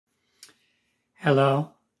Hello.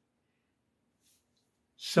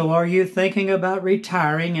 So are you thinking about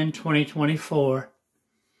retiring in 2024?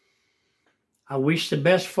 I wish the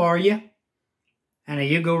best for you, and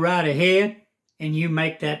you go right ahead and you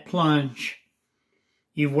make that plunge.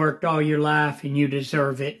 You've worked all your life and you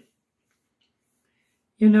deserve it.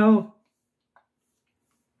 You know,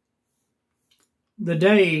 the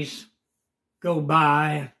days go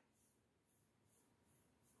by.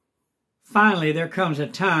 Finally, there comes a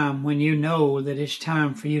time when you know that it's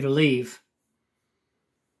time for you to leave.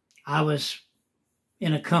 I was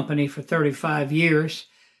in a company for 35 years,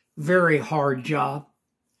 very hard job.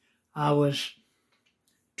 I was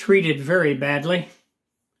treated very badly,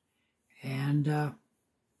 and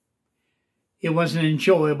it wasn't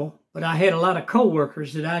enjoyable, but I had a lot of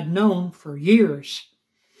coworkers that I'd known for years.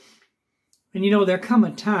 And you know, there come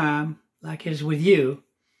a time, like as with you,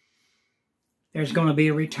 there's going to be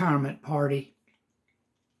a retirement party.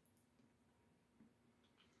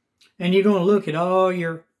 And you're going to look at all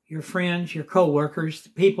your friends, your coworkers,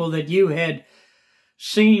 the people that you had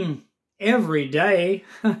seen every day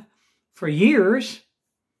for years,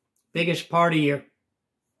 biggest part of your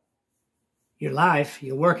life,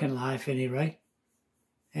 your working life anyway.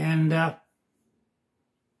 And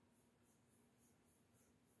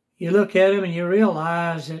you look at them and you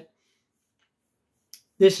realize that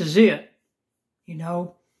this is it. You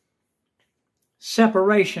know,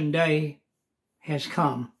 separation day has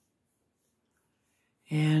come.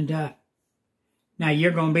 And now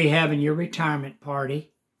you're going to be having your retirement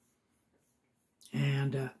party.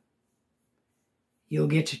 And you'll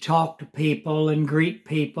get to talk to people and greet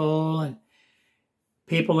people. And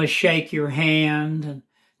people will shake your hand and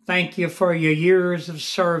thank you for your years of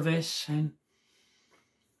service. And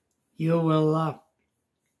you will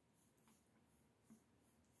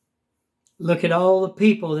look at all the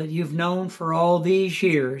people that you've known for all these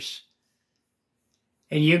years.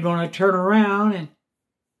 And you're going to turn around and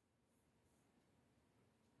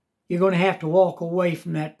you're going to have to walk away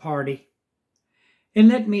from that party. And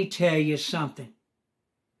let me tell you something.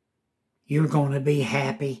 You're going to be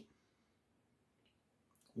happy.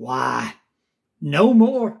 Why? No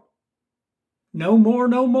more. No more,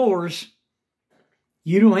 no mores.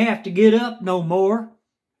 You don't have to get up no more.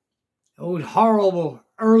 Those horrible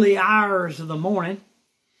early hours of the morning.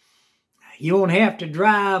 You won't have to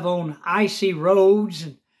drive on icy roads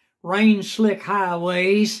and rain-slick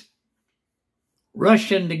highways,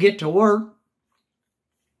 rushing to get to work.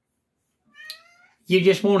 You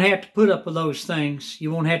just won't have to put up with those things.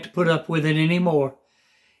 You won't have to put up with it anymore.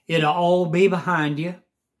 It'll all be behind you,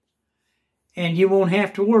 and you won't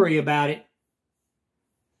have to worry about it.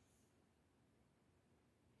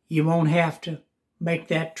 You won't have to make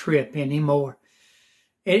that trip anymore.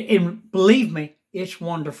 And believe me, it's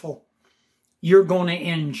wonderful. You're going to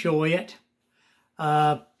enjoy it.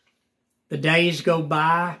 The days go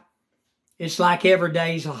by. It's like every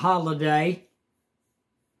day's a holiday.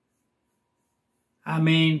 I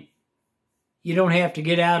mean, you don't have to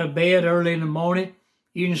get out of bed early in the morning.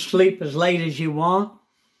 You can sleep as late as you want.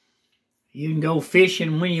 You can go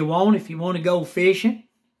fishing when you want, if you want to go fishing.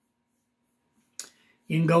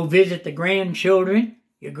 You can go visit the grandchildren,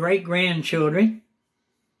 your great-grandchildren.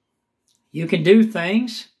 You can do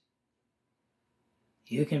things.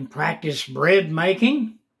 You can practice bread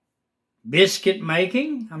making, biscuit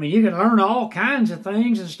making. I mean, you can learn all kinds of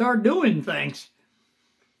things and start doing things.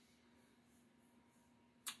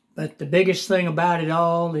 But the biggest thing about it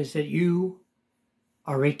all is that you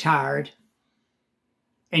are retired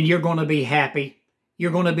and you're going to be happy.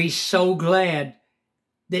 You're going to be so glad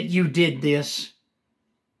that you did this.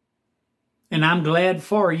 And I'm glad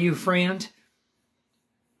for you, friend.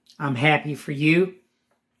 I'm happy for you.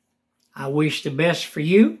 I wish the best for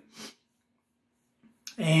you.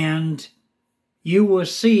 And you will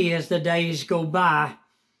see as the days go by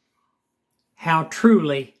how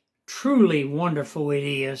truly, truly wonderful it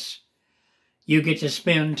is. You get to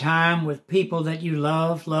spend time with people that you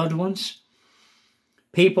love, loved ones.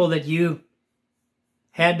 People that you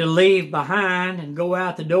had to leave behind and go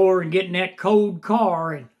out the door and get in that cold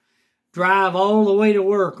car and drive all the way to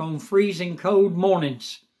work on freezing cold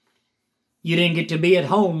mornings. You didn't get to be at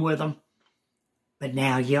home with them, but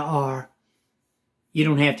now you are. You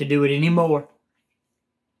don't have to do it anymore.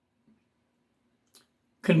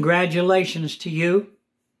 Congratulations to you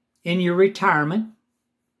in your retirement.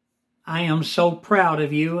 I am so proud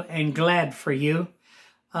of you and glad for you.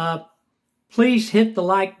 Please hit the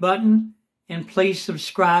like button and please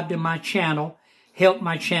subscribe to my channel. Help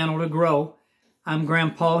my channel to grow. I'm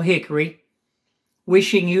Grandpa Hickory,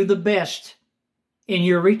 wishing you the best in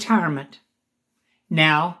your retirement,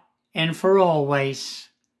 now and for always.